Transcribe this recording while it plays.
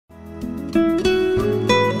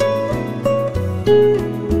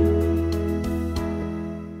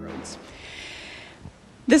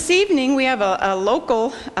this evening we have a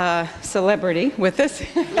local celebrity with us.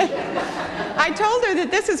 I told her that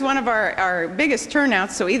this is one of our biggest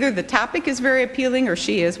turnouts, so either the topic is very appealing or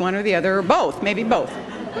she is, one or the other, or both, maybe both.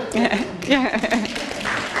 A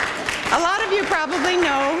lot of you probably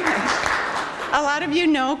know. A lot of you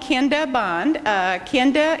know Kenda Bond.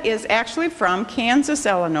 Kenda is actually from Kansas,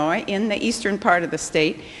 Illinois, in the eastern part of the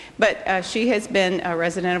state, but she has been a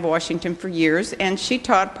resident of Washington for years, and she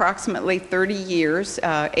taught approximately 30 years,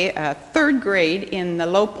 third grade in the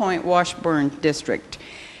Low Point Washburn district.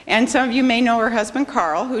 And some of you may know her husband,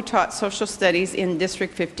 Carl, who taught social studies in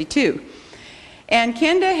District 52. And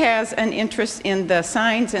Kenda has an interest in the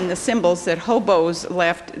signs and the symbols that hobos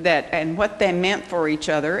left and what they meant for each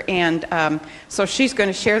other. And so she's going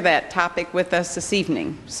to share that topic with us this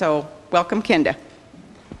evening. So welcome, Kenda.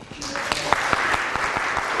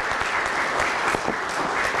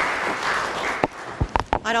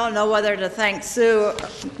 I don't know whether to thank Sue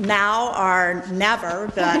now or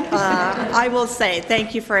never, but I will say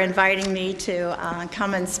thank you for inviting me to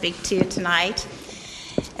come and speak to you tonight.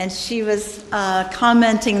 And she was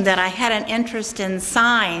commenting that I had an interest in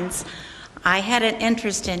signs. I had an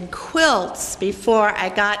interest in quilts before I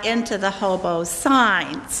got into the hobo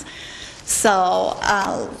signs. So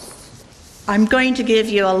I'm going to give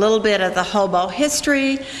you a little bit of the hobo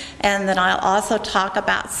history, and then I'll also talk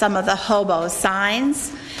about some of the hobo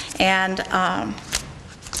signs. And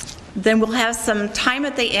then we'll have some time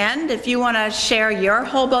at the end if you want to share your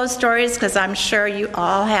hobo stories, because I'm sure you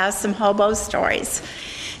all have some hobo stories.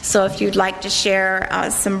 So if you'd like to share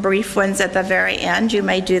some brief ones at the very end, you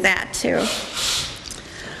may do that too.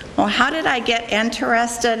 Well, how did I get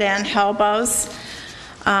interested in hobos?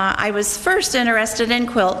 I was first interested in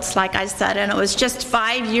quilts, like I said, and it was just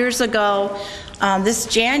 5 years ago, this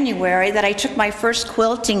January, that I took my first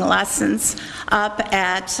quilting lessons up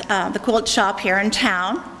at the quilt shop here in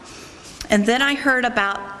town. And then I heard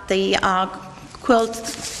about the quilt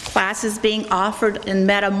classes being offered in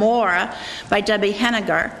Metamora by Debbie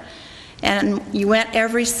Henniger. And you went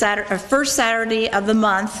every Saturday, or first Saturday of the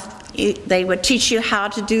month. They would teach you how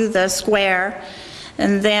to do the square,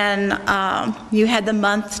 and then you had the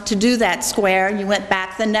month to do that square. You went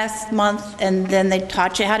back the next month, and then they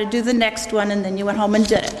taught you how to do the next one, and then you went home and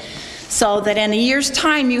did it. So that in a year's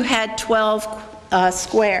time you had 12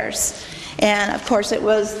 squares. And of course it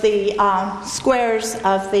was the squares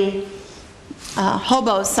of the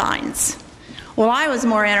hobo signs. Well, I was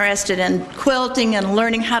more interested in quilting and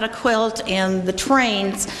learning how to quilt and the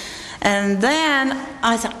trains. And then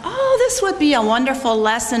I thought, oh, this would be a wonderful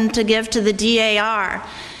lesson to give to the DAR.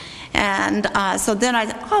 And so then I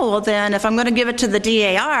thought, oh, well then, if I'm going to give it to the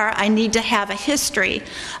DAR, I need to have a history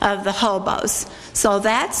of the hobos. So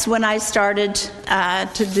that's when I started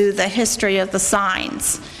to do the history of the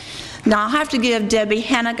signs. Now, I'll have to give Debbie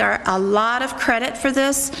Henniger a lot of credit for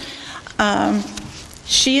this.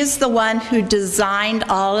 She is the one who designed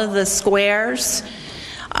all of the squares.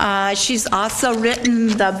 She's also written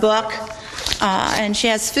the book, and she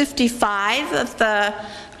has 55 of the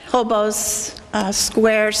hobos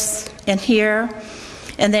squares in here.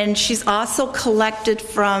 And then she's also collected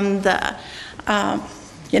from the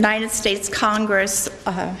United States Congress,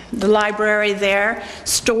 the library there,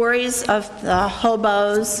 stories of the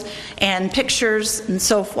hobos and pictures and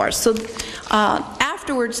so forth. So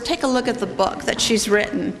afterwards, take a look at the book that she's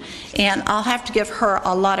written, and I'll have to give her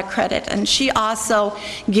a lot of credit. And she also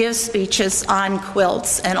gives speeches on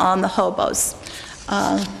quilts and on the hobos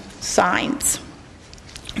signs.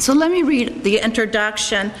 So let me read the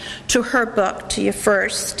introduction to her book to you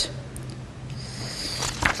first.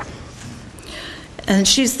 And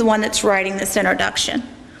she's the one that's writing this introduction.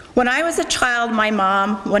 When I was a child, my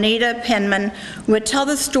mom, Juanita Penman, would tell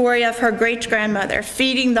the story of her great-grandmother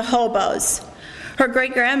feeding the hobos. Her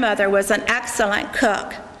great-grandmother was an excellent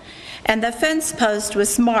cook, and the fence post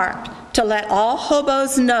was marked to let all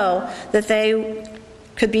hobos know that they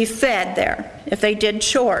could be fed there if they did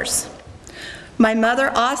chores. My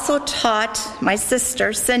mother also taught my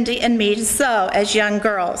sister, Cindy, and me to sew as young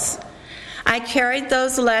girls. I carried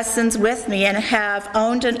those lessons with me and have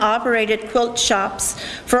owned and operated quilt shops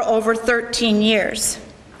for over 13 years.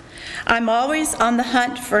 I'm always on the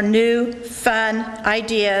hunt for new, fun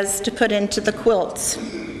ideas to put into the quilts.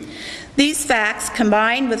 These facts,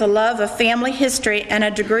 combined with a love of family history and a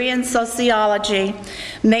degree in sociology,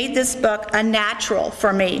 made this book a natural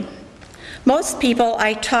for me. Most people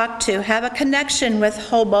I talk to have a connection with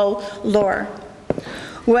hobo lore.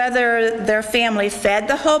 Whether their family fed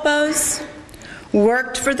the hobos,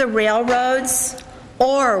 worked for the railroads,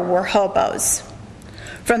 or were hobos.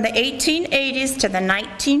 From the 1880s to the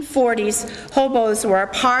 1940s, hobos were a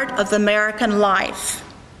part of American life.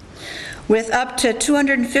 with up to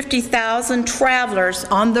 250,000 travelers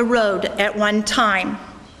on the road at one time.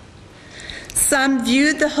 Some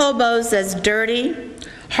viewed the hobos as dirty,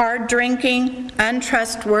 hard-drinking,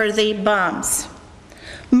 untrustworthy bums.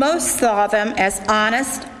 Most saw them as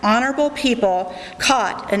honest, honorable people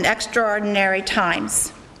caught in extraordinary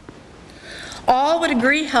times. All would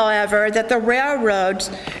agree, however, that the railroads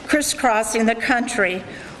crisscrossing the country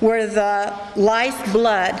were the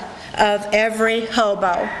lifeblood of every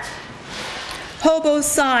hobo. Hobo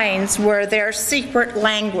signs were their secret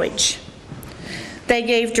language. They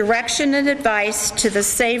gave direction and advice to the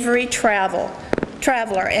savory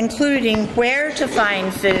traveler, including where to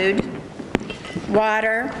find food,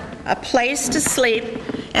 water, a place to sleep,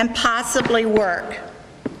 and possibly work.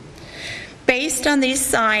 Based on these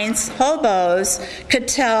signs, hobos could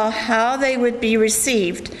tell how they would be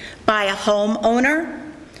received by a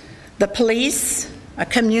homeowner, the police, a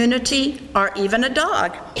community, or even a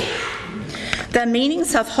dog. The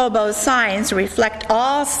meanings of hobo signs reflect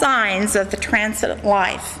all signs of the transit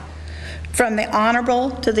life, from the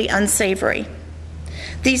honorable to the unsavory.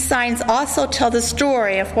 These signs also tell the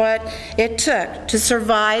story of what it took to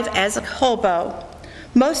survive as a hobo.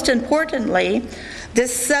 Most importantly,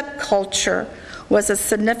 this subculture was a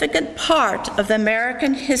significant part of the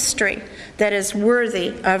American history that is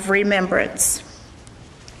worthy of remembrance.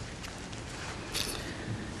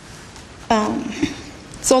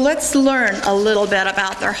 So let's learn a little bit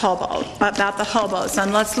about the hobos,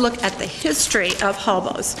 and let's look at the history of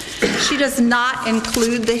hobos. She does not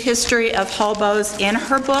include the history of hobos in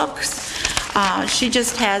her books. She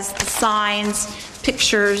just has the signs,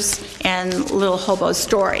 pictures, and little hobo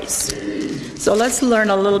stories. So let's learn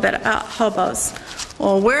a little bit about hobos.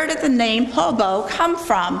 Well, where did the name hobo come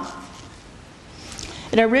from?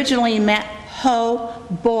 It originally meant ho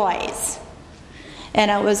boys, and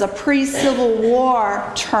it was a pre-Civil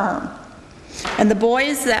War term. And the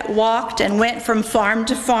boys that walked and went from farm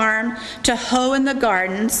to hoe in the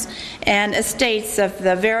gardens and estates of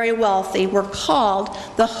the very wealthy were called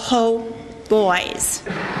the ho boys.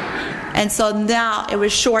 And so now it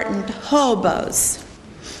was shortened hobos.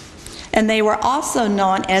 And they were also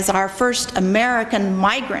known as our first American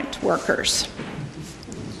migrant workers.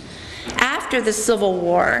 After the Civil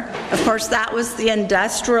War, of course, that was the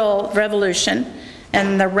Industrial Revolution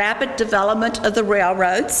and the rapid development of the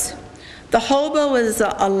railroads. The hobo was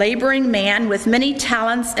a laboring man with many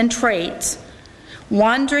talents and trades,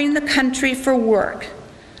 wandering the country for work,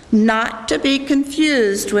 not to be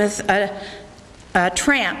confused with a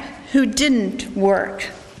tramp who didn't work.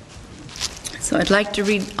 So I'd like to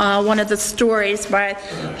read one of the stories by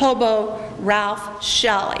hobo Ralph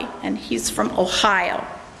Shelley, and he's from Ohio.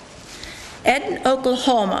 Eden,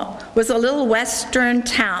 Oklahoma was a little western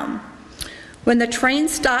town. When the train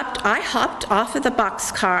stopped, I hopped off of the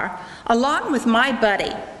boxcar along with my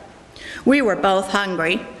buddy. We were both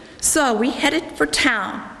hungry, so we headed for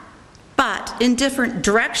town, but in different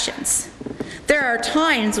directions. There are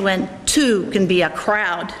times when two can be a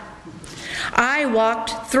crowd. I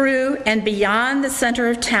walked through and beyond the center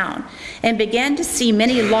of town and began to see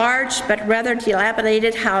many large but rather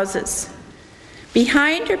dilapidated houses.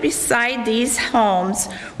 Behind or beside these homes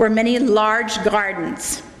were many large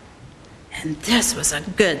gardens. And this was a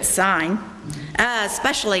good sign,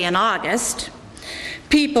 especially in August.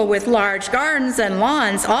 People with large gardens and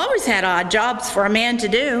lawns always had odd jobs for a man to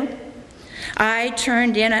do. I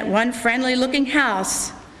turned in at one friendly-looking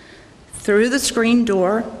house. Through the screen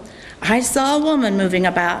door, I saw a woman moving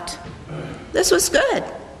about. This was good.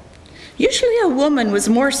 Usually a woman was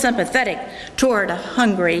more sympathetic toward a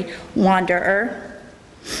hungry wanderer.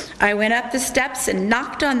 I went up the steps and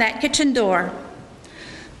knocked on that kitchen door.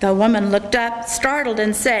 The woman looked up, startled,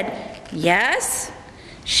 and said, "Yes?"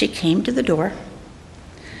 She came to the door.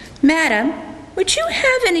 "Madam, would you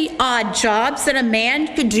have any odd jobs that a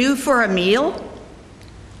man could do for a meal?"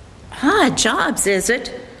 "Odd jobs, is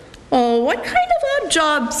it? Oh, what kind of odd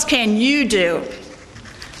jobs can you do?"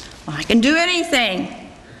 "Well, I can do anything."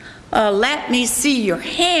 "Let me see your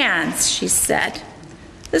hands," she said.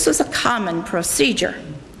 This was a common procedure.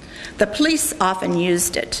 The police often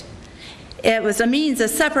used it. It was a means of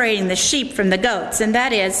separating the sheep from the goats, and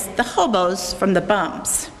that is, the hobos from the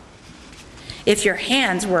bums. If your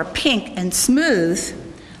hands were pink and smooth,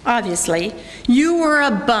 obviously, you were a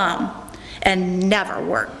bum and never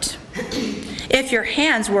worked. If your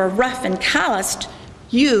hands were rough and calloused,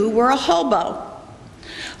 you were a hobo.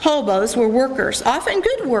 Hobos were workers, often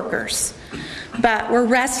good workers, but were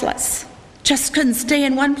restless, just couldn't stay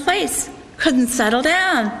in one place, couldn't settle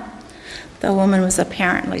down. The woman was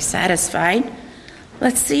apparently satisfied.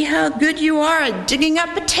 "Let's see how good you are at digging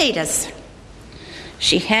up potatoes."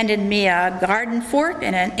 She handed me a garden fork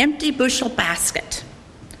and an empty bushel basket.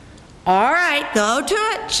 "All right, go to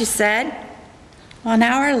it," she said. Well, an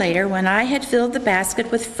hour later, when I had filled the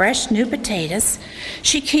basket with fresh new potatoes,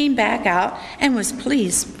 she came back out and was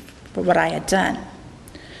pleased for what I had done.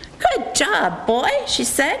 "Good job, boy," she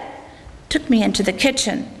said. Took me into the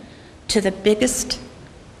kitchen to the biggest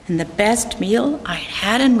and the best meal I'd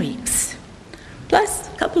had in weeks, plus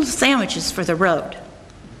a couple of sandwiches for the road.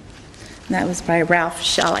 And that was by Ralph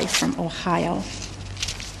Shelley from Ohio.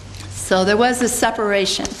 So there was a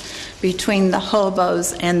separation between the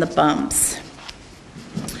hobos and the bums.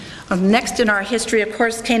 Next in our history, of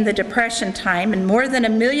course, came the Depression time, and more than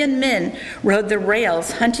 1 million men rode the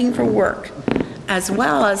rails hunting for work, as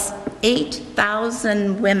well as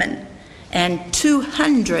 8,000 women and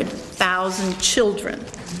 200,000 children.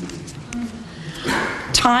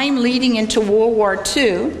 Time leading into World War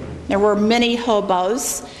II, there were many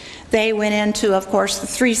hobos. They went into, of course, the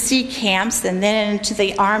 3C camps and then into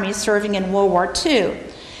the Army serving in World War II.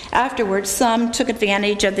 Afterwards, some took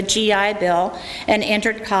advantage of the GI Bill and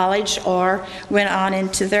entered college or went on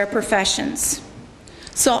into their professions.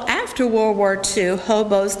 So after World War II,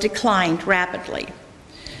 hobos declined rapidly.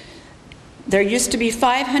 There used to be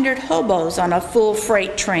 500 hobos on a full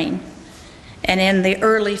freight train, and in the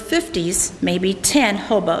early 50s, maybe 10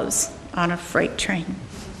 hobos on a freight train.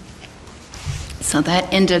 So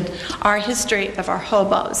that ended our history of our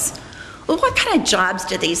hobos. Well, what kind of jobs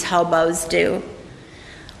do these hobos do?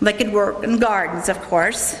 They could work in gardens, of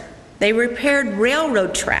course. They repaired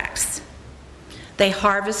railroad tracks. They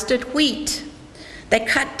harvested wheat. They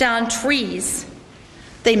cut down trees.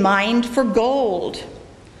 They mined for gold.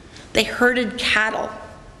 They herded cattle.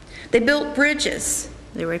 They built bridges.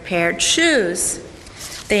 They repaired shoes.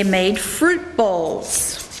 They made fruit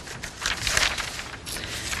bowls.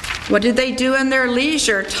 What did they do in their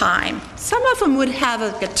leisure time? Some of them would have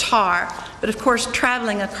a guitar, but of course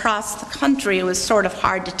traveling across the country it was sort of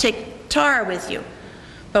hard to take a guitar with you.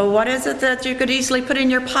 But what is it that you could easily put in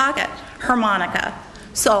your pocket? Harmonica.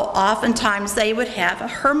 So oftentimes they would have a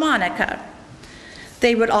harmonica.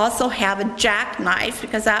 They would also have a jackknife,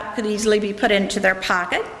 because that could easily be put into their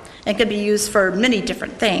pocket and could be used for many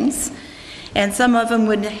different things. And some of them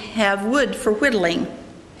would have wood for whittling,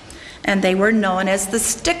 and they were known as the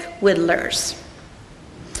stick whittlers.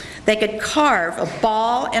 They could carve a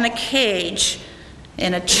ball in a cage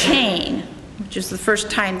in a chain, which is the first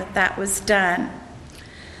time that that was done.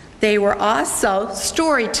 They were also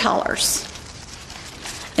storytellers.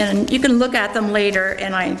 And you can look at them later,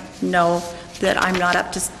 and I know that I'm not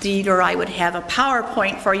up to speed, or I would have a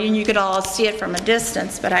PowerPoint for you and you could all see it from a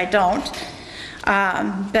distance, but I don't.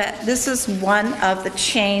 But this is one of the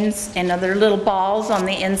chains, and other little balls on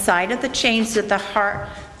the inside of the chains that the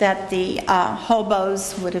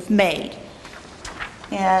hobos would have made.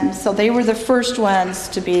 And so they were the first ones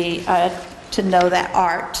to know that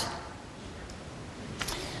art.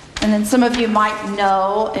 And then some of you might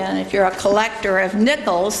know, and if you're a collector of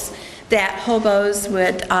nickels, that hobos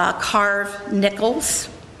would carve nickels.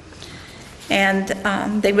 And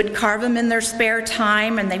they would carve them in their spare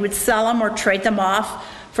time, and they would sell them or trade them off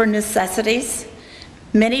for necessities.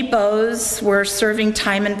 Many bows were serving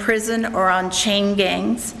time in prison or on chain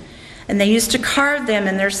gangs, and they used to carve them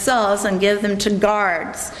in their cells and give them to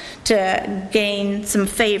guards to gain some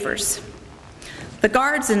favors. The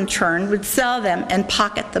guards, in turn, would sell them and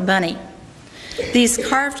pocket the money. These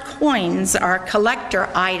carved coins are collector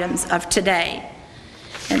items of today.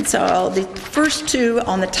 And so the first two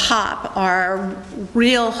on the top are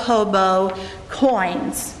real hobo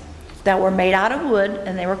coins that were made out of wood,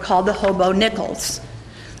 and they were called the hobo nickels.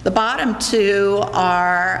 The bottom two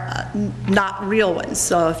are not real ones.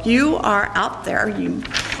 So if you are out there, you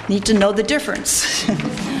need to know the difference.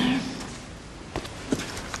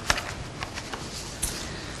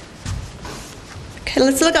 Okay,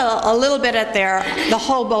 let's look a little bit at the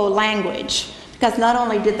hobo language, because not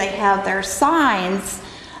only did they have their signs,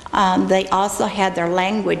 they also had their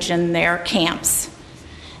language in their camps.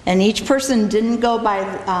 And each person didn't go by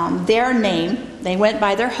their name. They went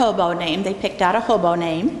by their hobo name. They picked out a hobo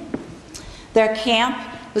name. Their camp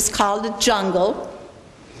was called a jungle.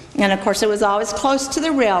 And of course, it was always close to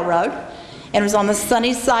the railroad. And it was on the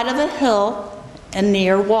sunny side of a hill and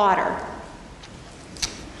near water.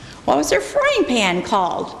 What was their frying pan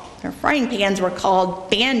called? Their frying pans were called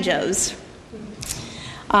banjos.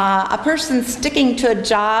 A person sticking to a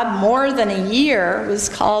job more than a year was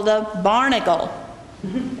called a barnacle.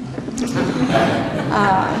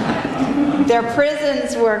 Their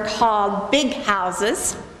prisons were called big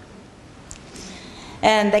houses,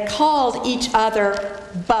 and they called each other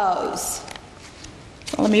bows.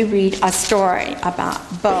 Let me read a story about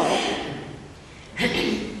Bo.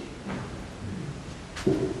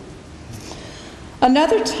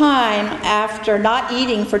 Another time, after not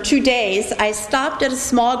eating for 2 days, I stopped at a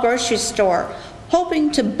small grocery store,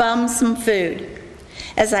 hoping to bum some food.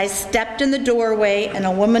 As I stepped in the doorway and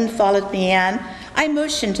a woman followed me in, I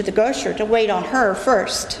motioned to the grocer to wait on her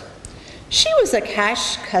first. She was a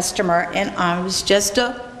cash customer and I was just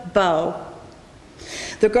a Bo.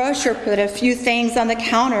 The grocer put a few things on the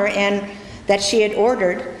counter that she had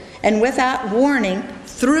ordered, and without warning,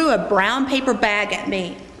 threw a brown paper bag at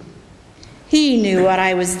me. He knew what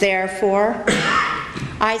I was there for.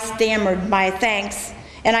 I stammered my thanks,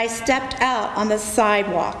 and I stepped out on the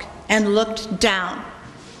sidewalk and looked down.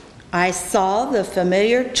 I saw the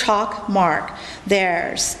familiar chalk mark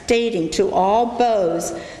there stating to all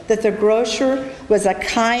Bows that the grocer was a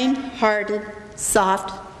kind-hearted,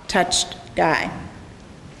 soft-touched guy.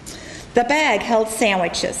 The bag held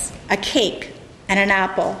sandwiches, a cake, and an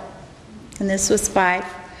apple. And this was by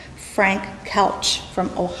Frank Kelch from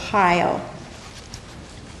Ohio.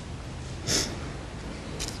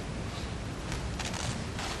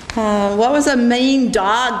 What was a mean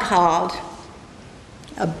dog called?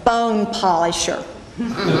 A bone polisher.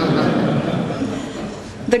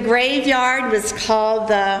 The graveyard was called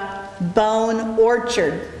the Bone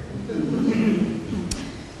Orchard.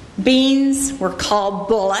 Beans were called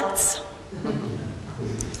bullets.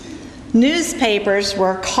 Newspapers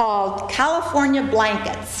were called California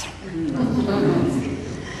blankets.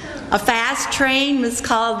 A fast train was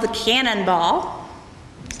called the cannonball.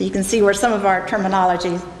 So you can see where some of our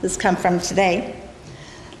terminology has come from today.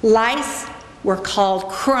 Lice were called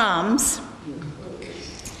crumbs.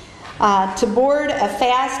 To board a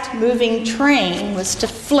fast-moving train was to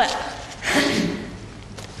flip.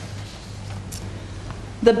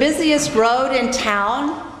 The busiest road in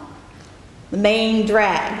town, the main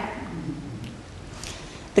drag.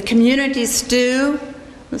 The community stew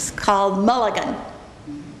was called mulligan.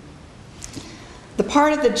 The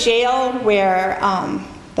part of the jail where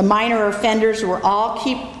the minor offenders were all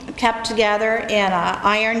kept together in an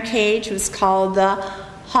iron cage was called the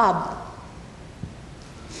Hobo.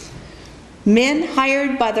 Men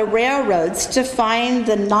hired by the railroads to find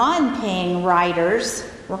the non-paying riders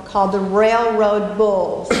were called the railroad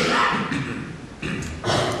bulls.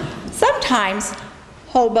 Sometimes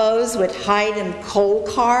hobos would hide in coal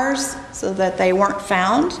cars so that they weren't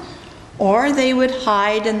found, or they would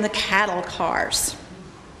hide in the cattle cars.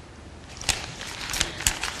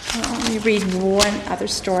 Let me read one other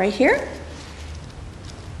story here.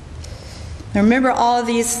 Now remember, all of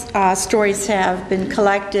these stories have been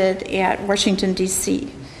collected at Washington, D.C.,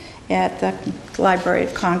 at the Library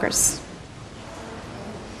of Congress.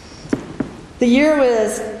 The year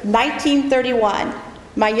was 1931.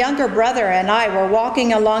 My younger brother and I were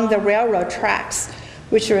walking along the railroad tracks,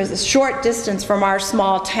 which was a short distance from our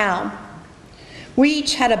small town. We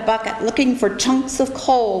each had a bucket looking for chunks of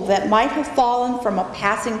coal that might have fallen from a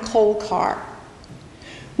passing coal car.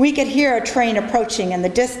 We could hear a train approaching in the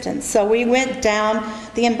distance, so we went down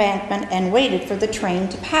the embankment and waited for the train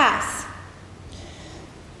to pass.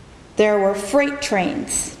 There were freight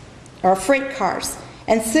trains, or freight cars,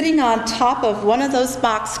 and sitting on top of one of those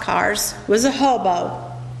boxcars was a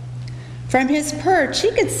hobo. From his perch,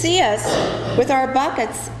 he could see us with our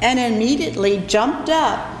buckets and immediately jumped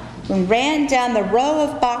up and ran down the row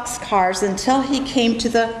of boxcars until he came to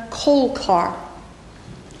the coal car.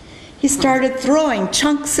 He started throwing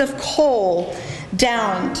chunks of coal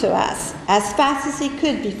down to us as fast as he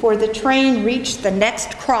could before the train reached the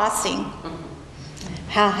next crossing.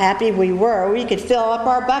 How happy we were we could fill up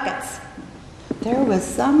our buckets. There was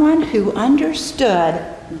someone who understood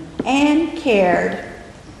and cared.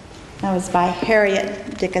 That was by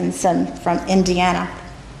Harriet Dickinson from Indiana.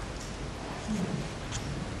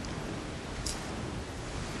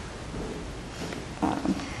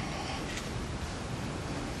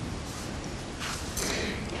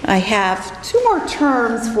 I have two more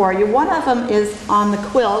terms for you. One of them is on the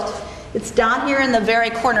quilt. It's down here in the very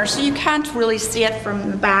corner, so you can't really see it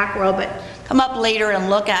from the back row, but come up later and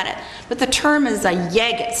look at it. But the term is a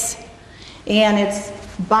yegus, and it's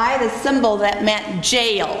by the symbol that meant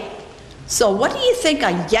jail. So what do you think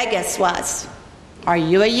a yegus was? Are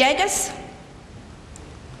you a yegus?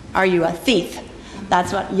 Are you a thief?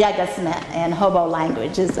 That's what yegus meant in hobo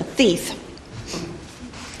language, is a thief.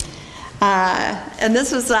 And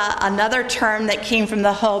this was another term that came from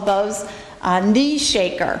the hobos, knee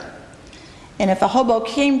shaker. And if a hobo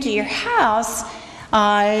came to your house,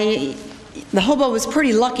 the hobo was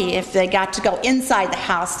pretty lucky if they got to go inside the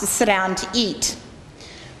house to sit down to eat.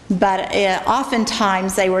 but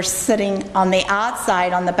oftentimes they were sitting on the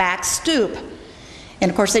outside on the back stoop.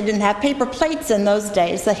 And of course they didn't have paper plates in those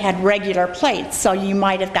days, they had regular plates. So you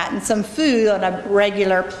might have gotten some food on a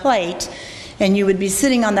regular plate, and you would be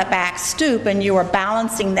sitting on that back stoop and you were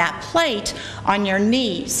balancing that plate on your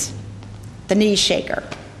knees, the knee shaker.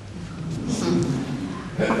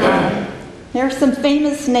 There are some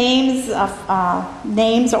famous names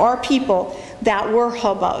or people that were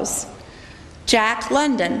hobos. Jack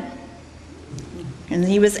London, and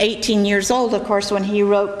he was 18 years old, of course, when he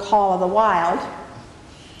wrote Call of the Wild.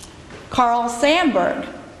 Carl Sandburg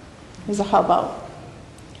was a hobo.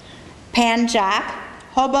 Pan Jack,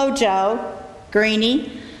 Hobo Joe,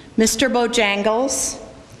 Greenie, Mr. Bojangles,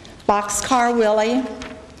 Boxcar Willie,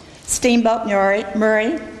 Steamboat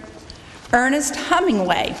Murray, Ernest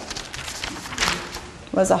Hemingway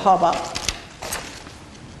was a hobo.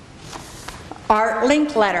 Art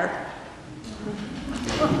Linkletter,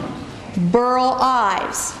 Burl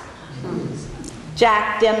Ives,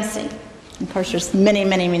 Jack Dempsey. Of course, there's many,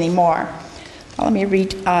 many, many more. Well, let me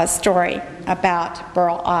read a story about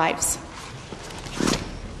Burl Ives.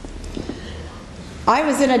 I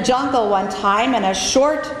was in a jungle one time, and a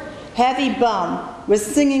short, heavy bum was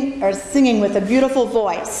singing with a beautiful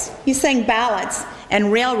voice. He sang ballads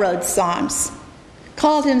and railroad songs.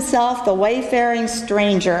 Called himself the Wayfaring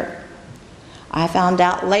Stranger. I found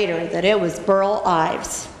out later that it was Burl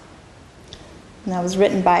Ives. And that was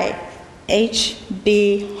written by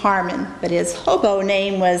H.B. Harmon, but his hobo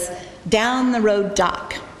name was Down the Road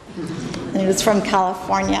Doc, and he was from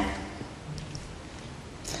California.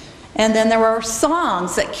 And then there were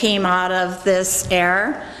songs that came out of this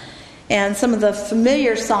era, and some of the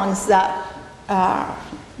familiar songs that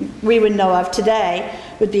we would know of today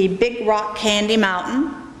would be Big Rock Candy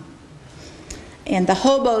Mountain, and the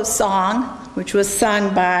Hobo Song, which was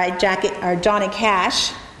sung by Johnny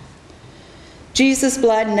Cash, Jesus'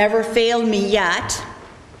 Blood Never Failed Me Yet,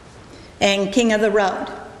 and King of the Road.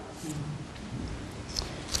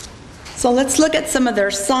 So let's look at some of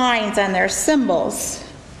their signs and their symbols.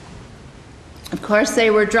 Of course,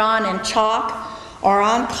 they were drawn in chalk or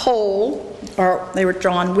on coal, or they were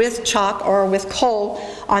drawn with chalk or with coal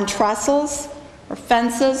on trestles or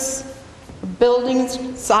fences, or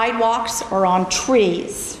buildings, sidewalks, or on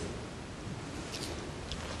trees.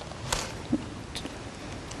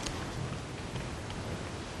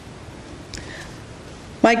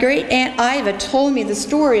 My great aunt Iva told me the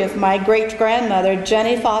story of my great grandmother,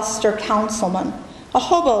 Jenny Foster Councilman. A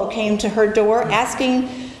hobo came to her door asking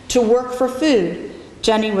to work for food.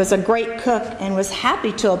 Jenny was a great cook and was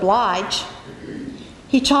happy to oblige.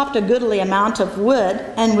 He chopped a goodly amount of wood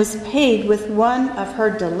and was paid with one of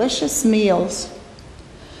her delicious meals.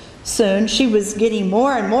 Soon she was getting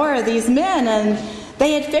more and more of these men, and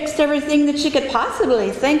they had fixed everything that she could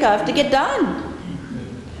possibly think of to get done.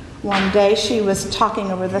 One day she was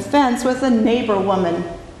talking over the fence with a neighbor woman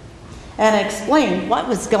and explained what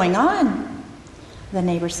was going on. The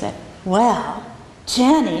neighbor said, "Well,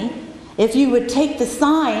 Jenny, if you would take the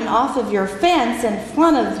sign off of your fence in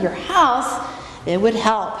front of your house, it would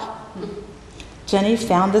help." Jenny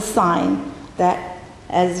found the sign that,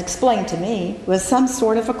 as explained to me, was some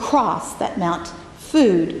sort of a cross that meant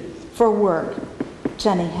food for work.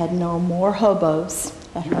 Jenny had no more hobos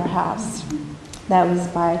at her house. That was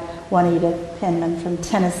by Juanita Penman from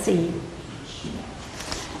Tennessee.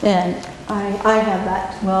 And I have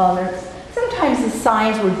that. Well, sometimes the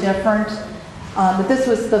signs were different, but this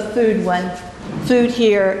was the food one. Food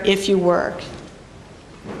here if you work.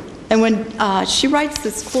 And when she writes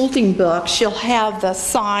this quilting book, she'll have the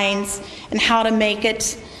signs and how to make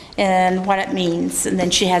it and what it means. And then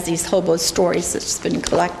she has these hobo stories that's been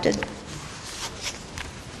collected.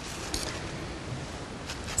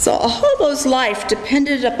 So a hobo's life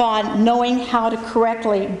depended upon knowing how to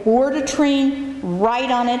correctly board a train, ride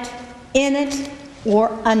on it, in it, or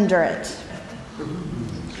under it.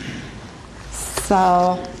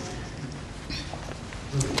 So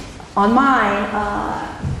on mine,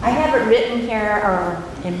 I have it written here or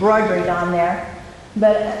embroidered on there,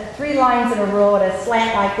 but 3 lines in a row at a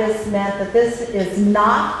slant like this meant that this is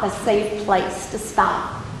not a safe place to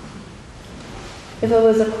stop. If it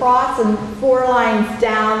was a cross and 4 lines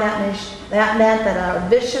down, that meant that a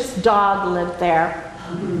vicious dog lived there.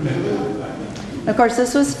 Of course,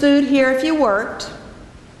 this was food here if you worked.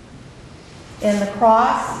 In the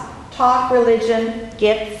cross, talk religion,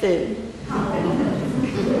 get food.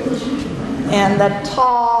 And the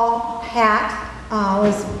tall hat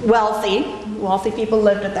was wealthy. Wealthy people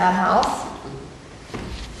lived at that house.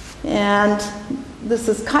 And this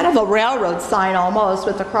is kind of a railroad sign almost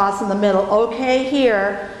with the cross in the middle. Okay,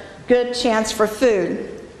 here, good chance for food.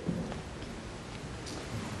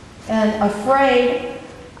 And afraid,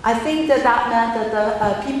 I think that that meant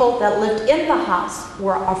that the people that lived in the house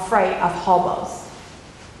were afraid of hobos.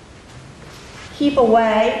 Keep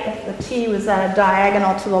away, the T was at a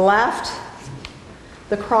diagonal to the left.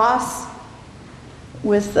 The cross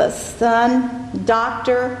with the sun,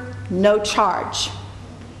 doctor, no charge.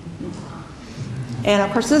 And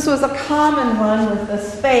of course this was a common one with the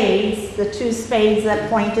spades, the two spades that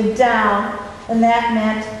pointed down, and that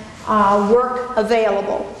meant work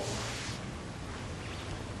available.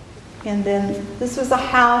 And then this was a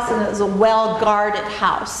house, and it was a well-guarded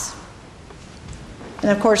house. And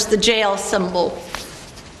of course the jail symbol.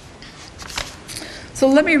 So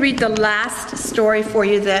let me read the last story for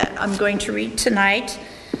you that I'm going to read tonight.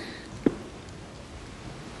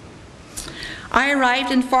 I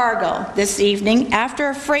arrived in Fargo this evening after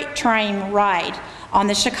a freight train ride on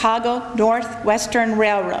the Chicago Northwestern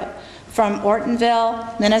Railroad from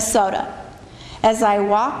Ortonville, Minnesota. As I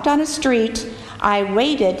walked on a street, I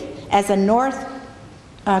waited as a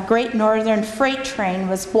Great Northern freight train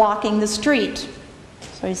was blocking the street.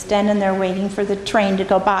 So he's standing there waiting for the train to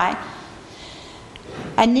go by.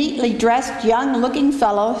 A neatly dressed young-looking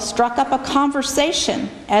fellow struck up a conversation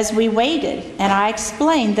as we waited, and I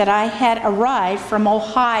explained that I had arrived from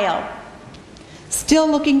Ohio, still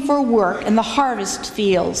looking for work in the harvest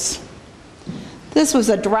fields. This was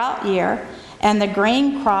a drought year, and the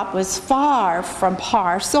grain crop was far from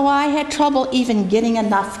par, so I had trouble even getting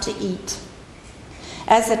enough to eat.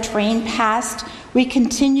 As the train passed, we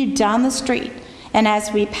continued down the street, and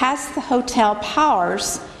as we passed the Hotel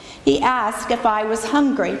Powers, he asked if I was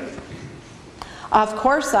hungry. Of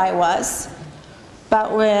course I was,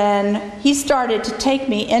 but when he started to take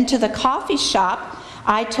me into the coffee shop,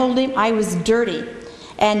 I told him I was dirty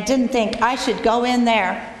and didn't think I should go in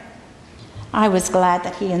there. I was glad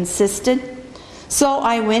that he insisted, so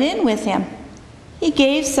I went in with him. He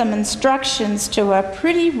gave some instructions to a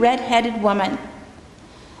pretty red-headed woman,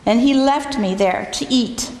 and he left me there to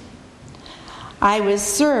eat. I was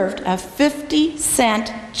served a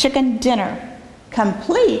 50-cent chicken dinner,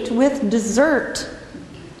 complete with dessert.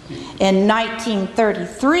 In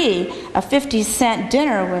 1933, a 50-cent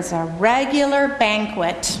dinner was a regular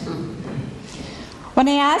banquet. When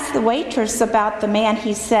I asked the waitress about the man,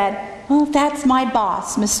 he said, "Well, that's my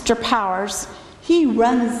boss, Mr. Powers. He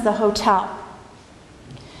runs the hotel."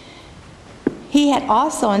 He had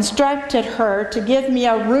also instructed her to give me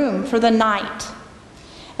a room for the night,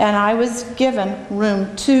 and I was given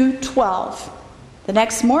room 212. The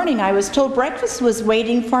next morning, I was told breakfast was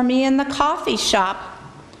waiting for me in the coffee shop.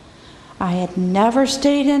 I had never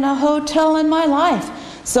stayed in a hotel in my life,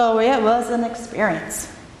 so it was an experience.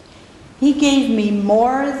 He gave me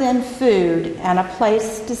more than food and a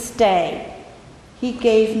place to stay. He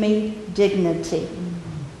gave me dignity.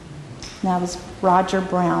 And that was Roger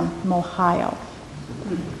Brown from Ohio.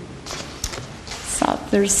 So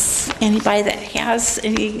if there's anybody that has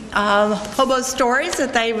any hobo stories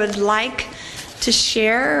that they would like to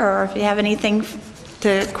share, or if you have anything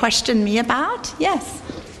to question me about, yes.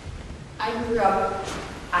 I grew up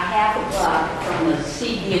a half a block from the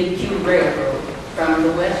CD&Q Railroad, from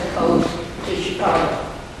the West Coast to Chicago.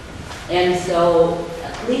 And so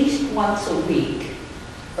at least once a week,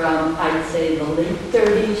 from I'd say the late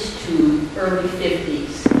 30s to early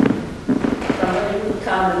 50s, somebody would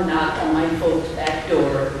come and knock on my folks' back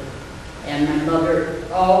door, and my mother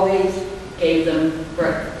always gave them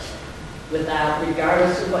breakfast,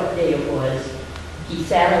 regardless of what day it was. He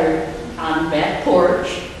sat her on the back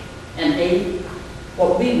porch and ate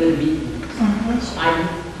what we would be eating. I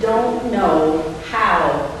don't know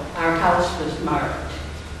how our house was marked,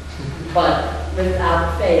 but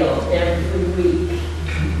without fail, every week,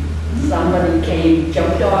 somebody came,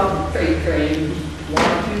 jumped off the freight train,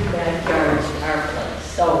 walked through the backyard to our place.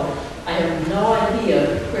 So I have no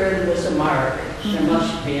idea where there was a mark. There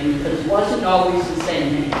must have been, because it wasn't always the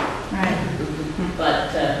same name. Right.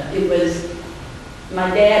 But it was, my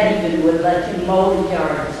dad even would let him mow the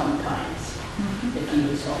yard sometimes if he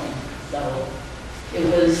was home. So it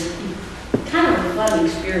was kind of a fun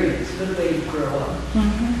experience, good way to grow up.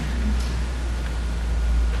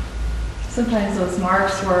 Sometimes those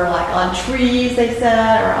marks were like on trees, they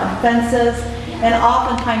said, or on fences, and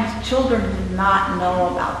oftentimes children did not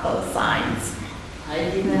know about those signs. I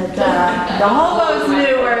didn't. The hobos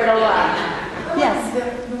knew where to look. Yes.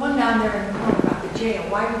 The one down there in the corner about the jail,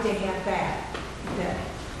 why would they have that?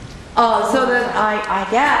 Oh, so that I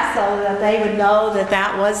guess so that they would know that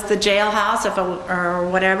that was the jailhouse, or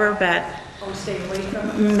whatever. But Oh, stay away from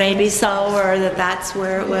it? maybe so, or that's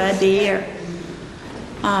where it would be. Or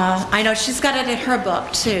I know she's got it in her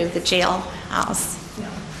book too, the jailhouse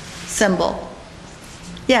symbol.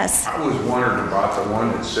 Yes. I was wondering about the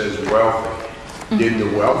one that says wealthy. Did the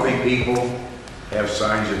wealthy people have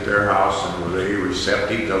signs at their house, and were they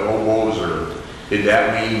receptive to hobos, or did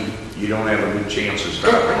that mean you don't have a good chance of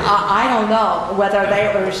stopping it? I don't know whether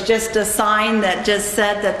it was just a sign that just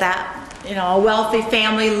said that a wealthy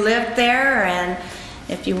family lived there, and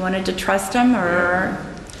if you wanted to trust them, or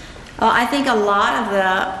I think a lot of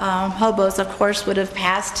the hobos, of course, would have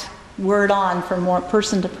passed word on from more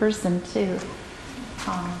person to person too.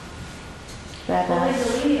 Well, in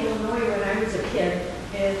Delaney, Illinois, when I was a kid,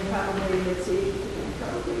 and probably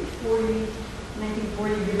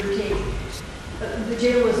 1940, give or take, the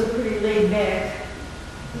jail was a pretty laid-back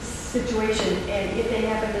situation, and if they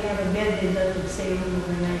happened to have a bed, they'd let them stay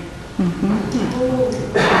overnight. Oh.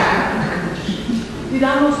 You'd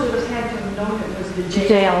almost would have had to have known it was the jail.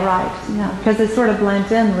 Jail, right? Yeah, because it sort of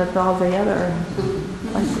blends in with all the other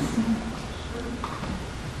places.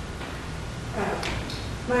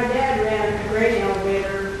 My dad ran a grain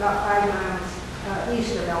elevator about 5 miles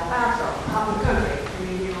east of El Paso, out in the country. I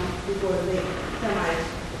mean, before the big semis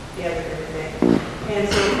gathered everything. And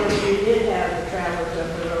so, of course, we did have the travelers up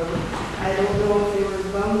the road. I don't know if they were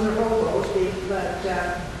bums or hobos, but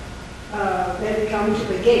they'd come to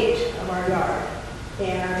the gate of our yard,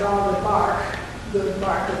 and our dog would bark, good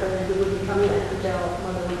bark, but then they wouldn't come in until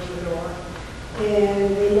Mother went to the door.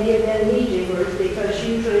 And they may have been meeting-ers because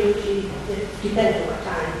usually it depended on what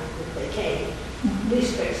time they came. At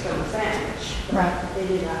least fixed them a sandwich. Right. They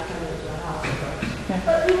did not come into the house, of course. Okay.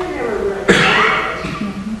 But we were never really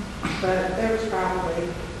But there was probably,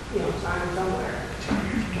 sign somewhere.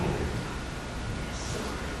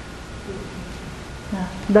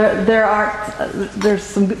 There's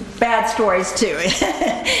some bad stories too,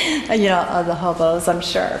 of the hobos, I'm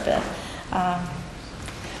sure.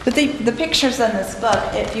 But the pictures in this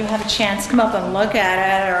book, if you have a chance, come up and look at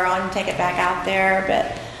it, or I'll take it back out there.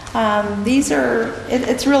 But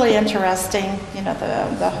it's really interesting,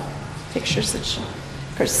 the pictures that she,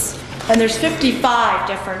 of course, and there's 55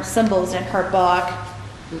 different symbols in her book.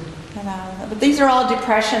 But these are all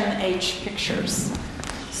Depression age pictures.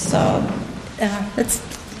 So it's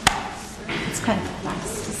kind of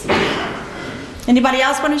nice to see. Anybody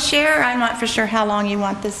else want to share? I'm not for sure how long you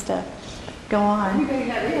want this to go on. Anybody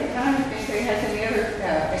have time? If anybody has any other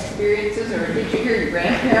experiences, or did you hear your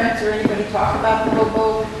grandparents or anybody talk about the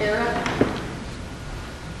hobo era?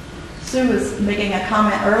 Sue was making a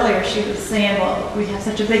comment earlier. She was saying, well, we have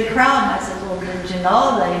such a big crowd. And I said, well, did you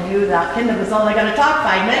know they knew that Kinder was only going to talk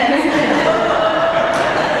 5 minutes?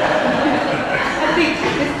 I think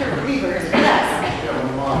Mr. Weaver is Yes. Yeah,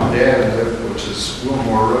 my mom and dad lived, which is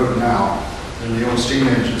Wilmore Road now, and the old steam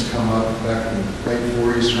engines come up back in the late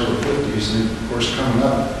 40s and early 50s, and of course coming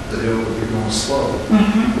up the hill would be going slow.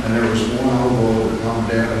 And there was one hobo that mom and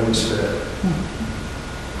dad always fed.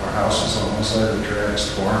 Our house was on one side of the tracks,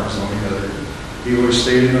 the barn was on the other. He always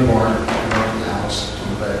stayed in the barn, and up in the house on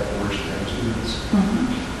the back porch and had 2 minutes.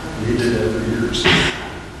 He did that for years.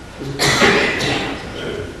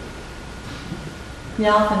 You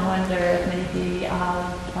often wonder if maybe,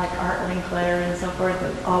 like Art Winkler and so forth,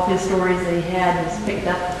 that all his stories that he had was picked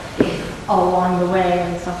up all along the way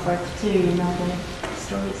and so forth too, the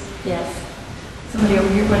stories. Yes. Somebody over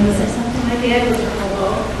here wanted to say something? My dad was a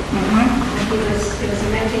hobo. It was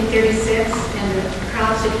in 1936, and the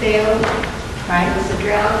crops had failed. Right. It was a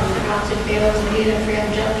drought, and the crops had failed, and he and a friend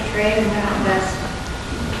jumped a train and went out west.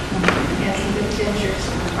 He had some good adventures.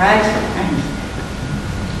 Right.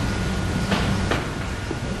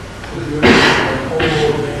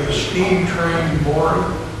 Steam train board.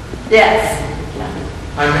 Yes.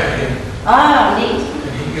 I met him, Oh, neat.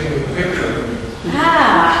 and he gave me a picture of me.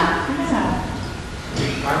 Ah.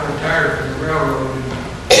 I retired from the railroad, and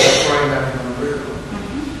that's why I met him on the railroad.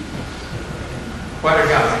 What a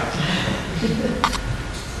guy.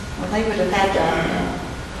 Well, they would have had to.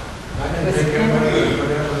 I didn't think anybody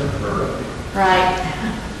would ever have heard of him. Right.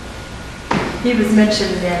 He was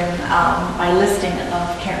mentioned in my listing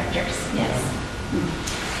of characters. Yes.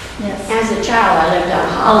 Yes. As a child, I lived on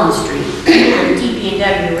Holland Street, and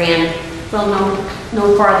TPW ran, well,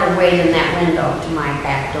 no farther away than that window to my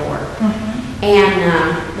back door.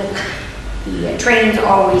 And the trains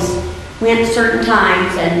always went certain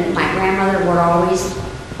times, and my grandmother would always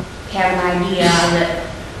have an idea that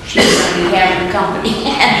she was going to be having company.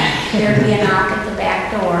 There'd be a knock at the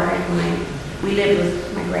back door, and we lived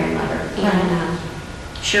with my grandmother. And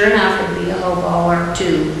sure enough, it'd be a hobo or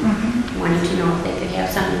 2 wanting to know if they could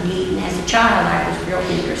have something to eat. And as a child, I was real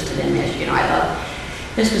interested in this. I thought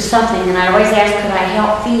this was something, and I always asked, could I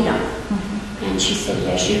help feed them? And she said,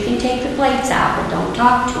 yes, you can take the plates out, but don't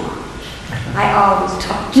talk to them. I always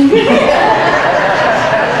talked to them.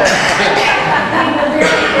 They were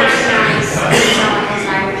very nice, as I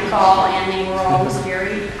recall, and they were always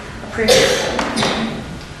very appreciative.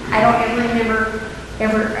 I don't ever remember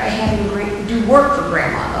ever having do work for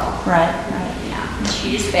Grandma, though. Right. Yeah,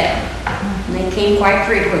 she just fed them. And they came quite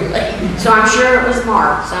frequently. So I'm sure it was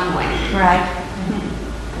marked some way. Right.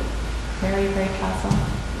 Very, very thoughtful.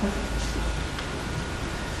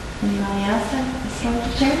 Anybody else have to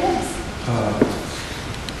share this?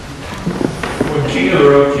 When King of the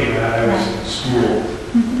Road came out, I was in school,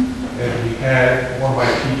 and we had one of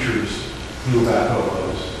my teachers knew about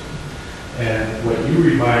hobos. And what you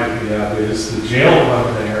reminded me of is the jail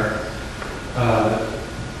one there.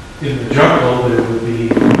 In the jungle, there would be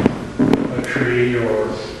a tree or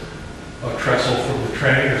a trestle from the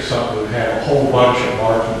train or something that had a whole bunch of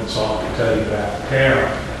markings on to tell you about the town.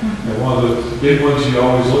 And one of the big ones you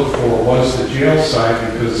always look for was the jail sign,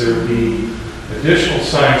 because there would be additional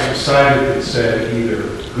signs beside it that said either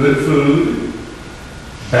good food,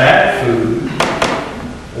 bad food,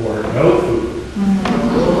 or no food.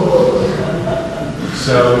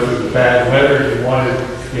 So if it was bad weather and you wanted to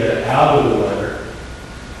get out of the weather,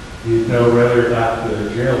 you'd know whether or not the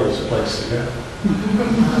jail was a place to go.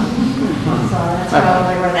 So that's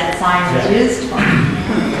probably where that sign was used for.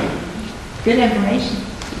 Good information.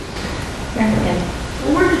 Very good.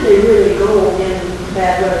 Well, where did they really go in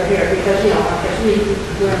bad weather here? Because, you know, I guess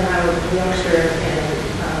when I was a youngster and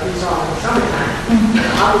we saw in the summertime,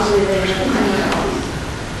 obviously they were,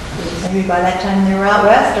 Maybe by that time they were out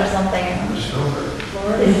west or something. it's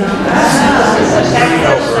not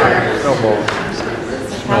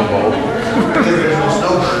There's no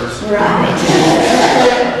snowbirds. Right.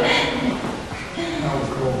 That was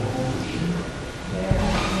cool.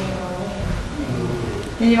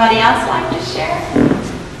 Anybody else like to share?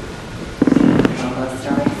 Those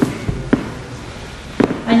stories?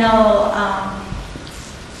 I know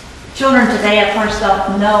children today, of course,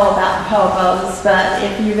 don't know about hobos, but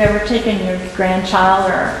if you've ever taken your grandchild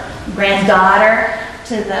or granddaughter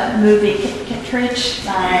to the movie Kittredge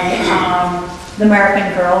by the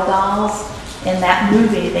American Girl dolls, in that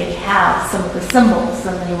movie they have some of the symbols,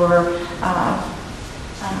 and they were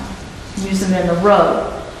using them in the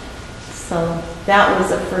road. So that was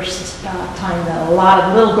the first time that a lot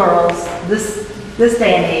of little girls this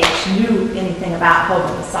day and age knew anything about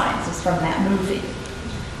hobo signs, was from that movie,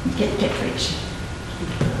 Kittredge.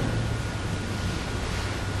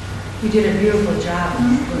 You did a beautiful job.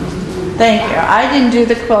 Thank you. I didn't do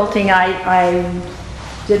the quilting. I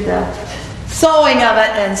did the sewing of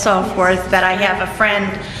it and so forth, but I have a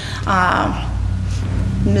friend,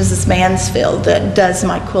 Mrs. Mansfield, that does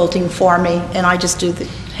my quilting for me, and I just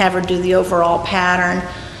have her do the overall pattern.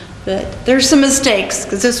 But there's some mistakes,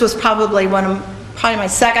 because this was probably my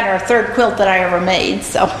second or third quilt that I ever made,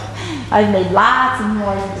 so I've made lots and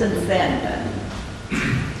more since then. But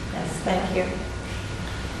yes, thank you.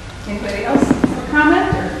 Anybody else have a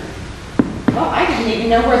comment? Well, I didn't even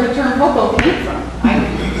know where the term hobo came from. I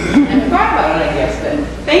never thought about it, I guess, but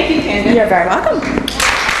thank you, Candace. You're very welcome.